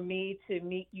for me to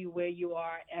meet you where you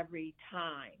are every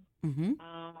time. Mm-hmm.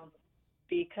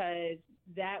 Because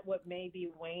that what may be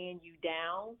weighing you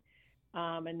down.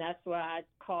 And that's what I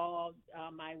call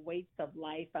my weights of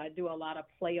life. I do a lot of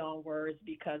play on words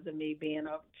because of me being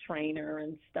a trainer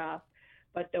and stuff.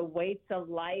 But the weights of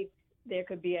life, there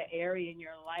could be an area in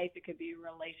your life. It could be a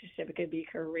relationship. It could be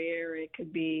career. It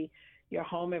could be your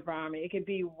home environment. It could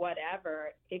be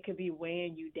whatever. It could be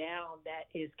weighing you down that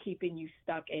is keeping you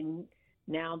stuck. And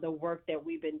now the work that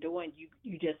we've been doing,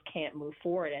 you just can't move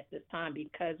forward at this time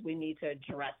because we need to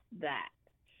address that.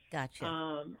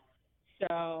 Gotcha.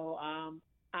 So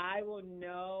I will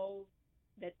know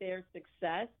that there's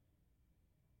success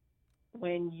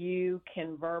when you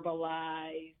can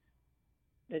verbalize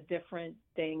the different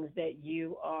things that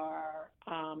you are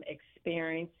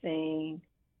experiencing,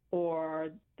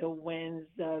 or the wins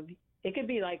of, it could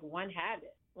be like one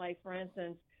habit. Like, for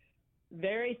instance,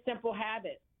 very simple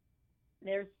habits.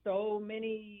 There's so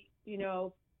many,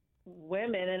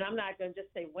 women, and I'm not going to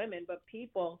just say women, but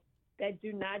people that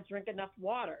do not drink enough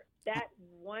water. That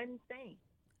one thing.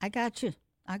 I got you.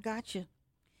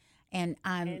 And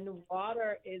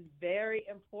water is very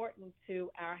important to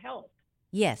our health.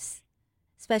 Yes,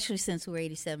 especially since we're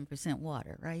 87%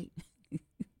 water, right?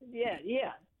 Yeah.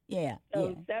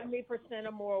 So yeah. 70%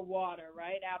 or more water,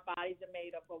 right? Our bodies are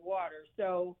made up of water.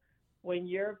 So when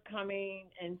you're coming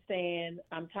and saying,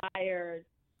 I'm tired,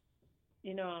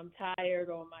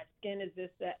 or my skin is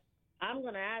this, that, I'm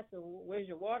going to ask her, where's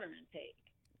your water intake?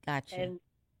 Gotcha. And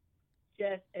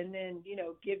and then,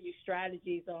 give you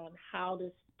strategies on how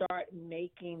to start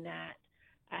making that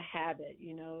a habit.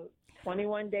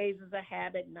 21 days is a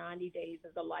habit, 90 days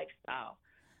is a lifestyle.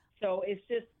 So it's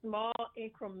just small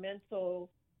incremental,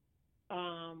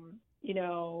 um, you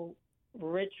know,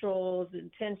 rituals,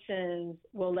 intentions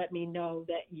will let me know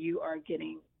that you are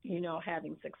getting,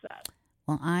 having success.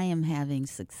 Well, I am having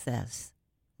success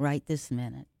right this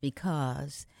minute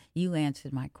because you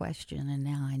answered my question, and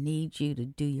now I need you to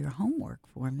do your homework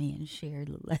for me and share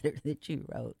the letter that you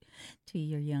wrote to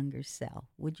your younger self.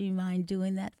 Would you mind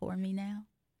doing that for me now?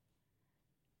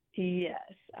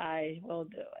 Yes, I will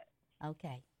do it.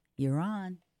 Okay, you're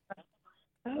on.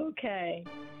 Okay.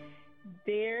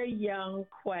 Dear young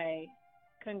Quay,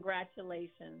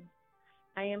 congratulations.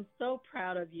 I am so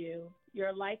proud of you.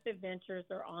 Your life adventures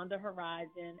are on the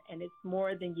horizon, and it's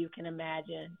more than you can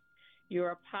imagine. You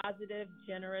are positive,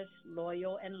 generous,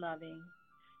 loyal, and loving.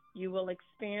 You will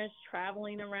experience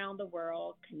traveling around the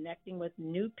world, connecting with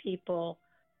new people,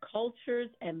 cultures,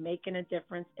 and making a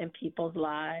difference in people's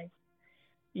lives.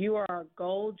 You are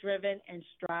goal driven and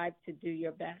strive to do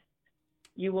your best.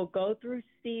 You will go through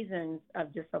seasons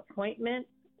of disappointment,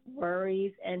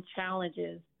 worries, and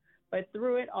challenges, but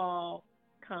through it all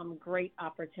come great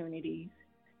opportunities.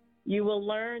 You will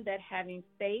learn that having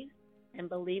faith and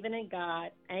believing in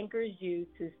God anchors you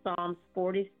to Psalms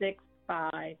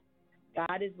 46:5.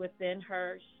 God is within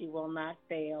her, she will not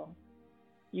fail.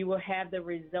 You will have the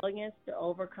resilience to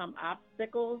overcome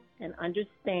obstacles and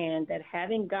understand that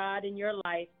having God in your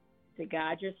life to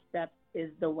guide your steps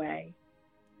is the way.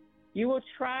 You will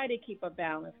try to keep a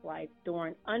balanced life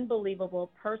during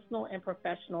unbelievable personal and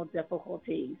professional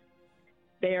difficulties.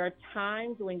 There are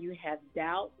times when you have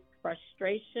doubt,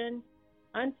 frustration,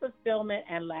 unfulfillment,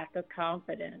 and lack of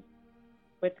confidence.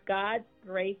 With God's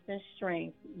grace and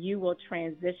strength, you will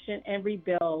transition and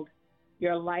rebuild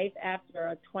your life after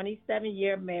a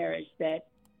 27-year marriage that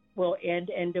will end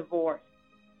in divorce.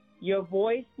 Your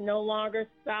voice, no longer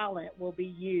silent, will be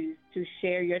used to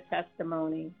share your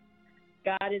testimony.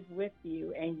 God is with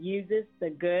you and uses the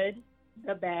good,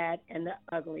 the bad, and the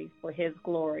ugly for his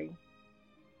glory.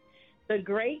 The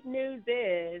great news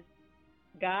is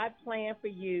God planned for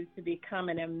you to become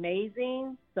an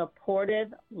amazing,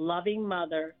 supportive, loving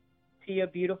mother to your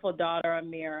beautiful daughter,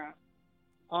 Amira.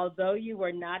 Although you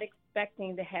were not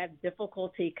expecting to have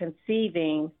difficulty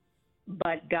conceiving,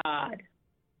 but God.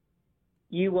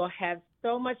 You will have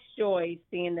so much joy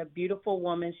seeing the beautiful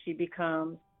woman she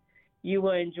becomes. You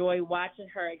will enjoy watching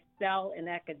her excel in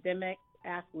academics,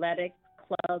 athletics,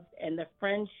 clubs, and the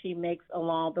friends she makes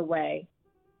along the way.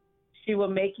 She will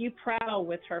make you proud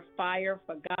with her fire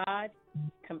for God,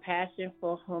 compassion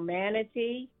for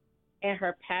humanity, and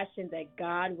her passion that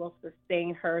God will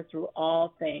sustain her through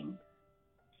all things.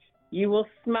 You will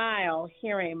smile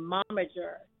hearing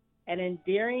Momager, an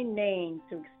endearing name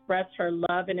to express her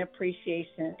love and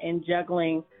appreciation in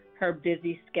juggling her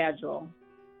busy schedule.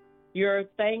 You're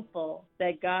thankful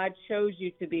that God chose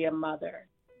you to be a mother.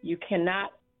 You cannot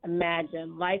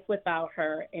imagine life without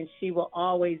her, and she will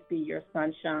always be your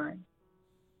sunshine.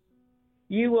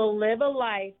 You will live a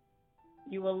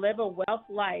wealth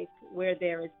life where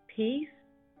there is peace,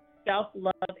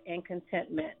 self-love, and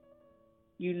contentment.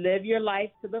 You live your life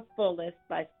to the fullest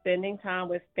by spending time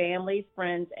with family,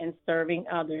 friends, and serving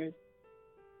others.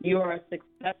 You are a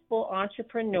successful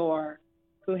entrepreneur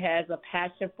who has a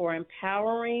passion for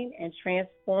empowering and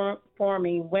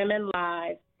transforming women's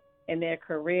lives in their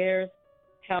careers,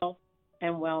 health,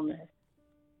 and wellness.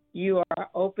 You are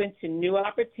open to new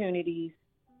opportunities,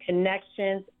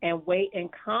 connections, and wait in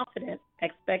confident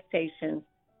expectations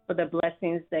for the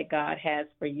blessings that God has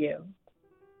for you.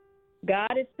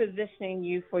 God is positioning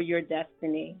you for your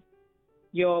destiny.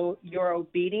 Your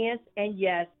obedience and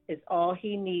yes is all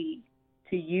he needs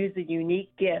to use the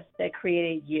unique gifts that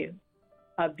created you,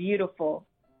 a beautiful,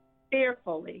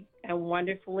 fearfully, and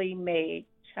wonderfully made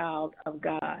child of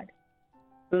God.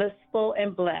 Blissful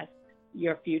and blessed,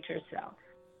 your future self.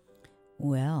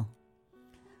 Well,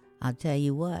 I'll tell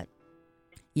you what,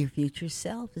 your future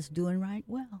self is doing right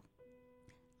well.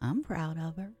 I'm proud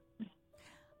of her.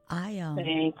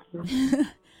 Thank you.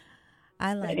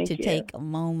 I like Thank to you. take a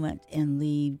moment and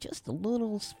leave just a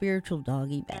little spiritual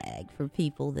doggy bag for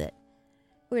people that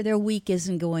where their week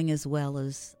isn't going as well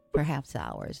as perhaps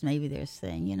ours. Maybe they're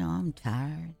saying, I'm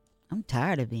tired. I'm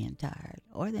tired of being tired.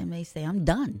 Or they may say, I'm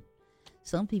done.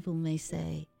 Some people may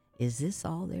say, is this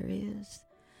all there is?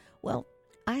 Well,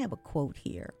 I have a quote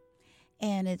here,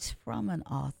 and it's from an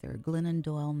author, Glennon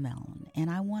Doyle Mellon, and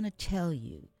I want to tell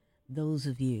you, those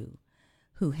of you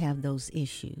who have those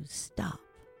issues, stop.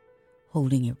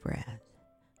 holding your breath.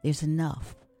 There's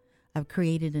enough. I've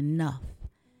created enough.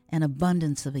 An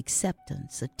abundance of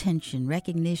acceptance, attention,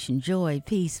 recognition, joy,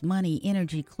 peace, money,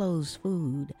 energy, clothes,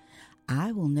 food.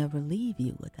 I will never leave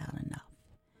you without enough.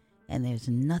 And there's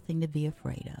nothing to be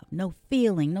afraid of. No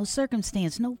feeling, no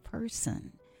circumstance, no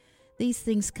person. These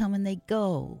things come and they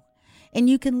go. And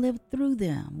you can live through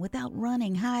them without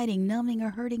running, hiding, numbing, or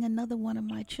hurting another one of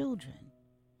my children.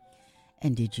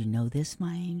 And did you know this,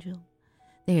 my angel?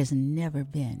 There has never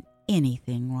been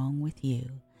anything wrong with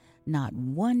you. Not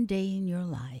one day in your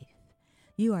life.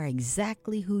 You are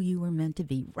exactly who you were meant to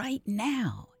be right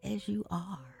now as you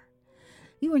are.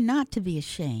 You are not to be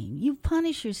ashamed. You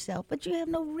punish yourself, but you have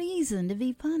no reason to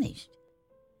be punished.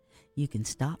 You can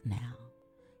stop now.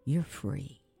 You're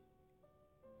free.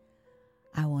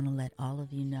 I want to let all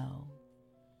of you know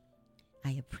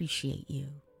I appreciate you.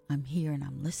 I'm here and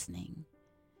I'm listening.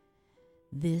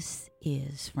 This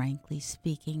is Frankly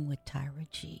Speaking with Tyra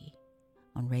G.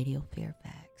 on Radio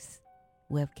Fairfax,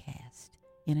 webcast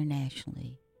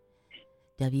internationally,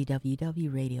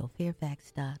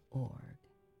 www.radiofairfax.org.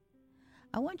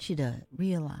 I want you to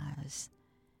realize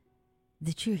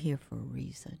that you're here for a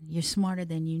reason. You're smarter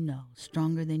than you know,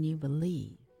 stronger than you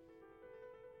believe,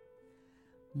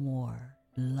 more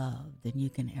loved than you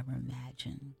can ever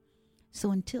imagine.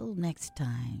 So until next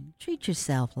time, treat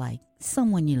yourself like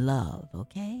someone you love,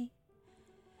 okay?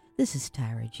 This is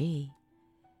Tyra G.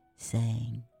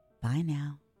 saying bye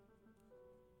now.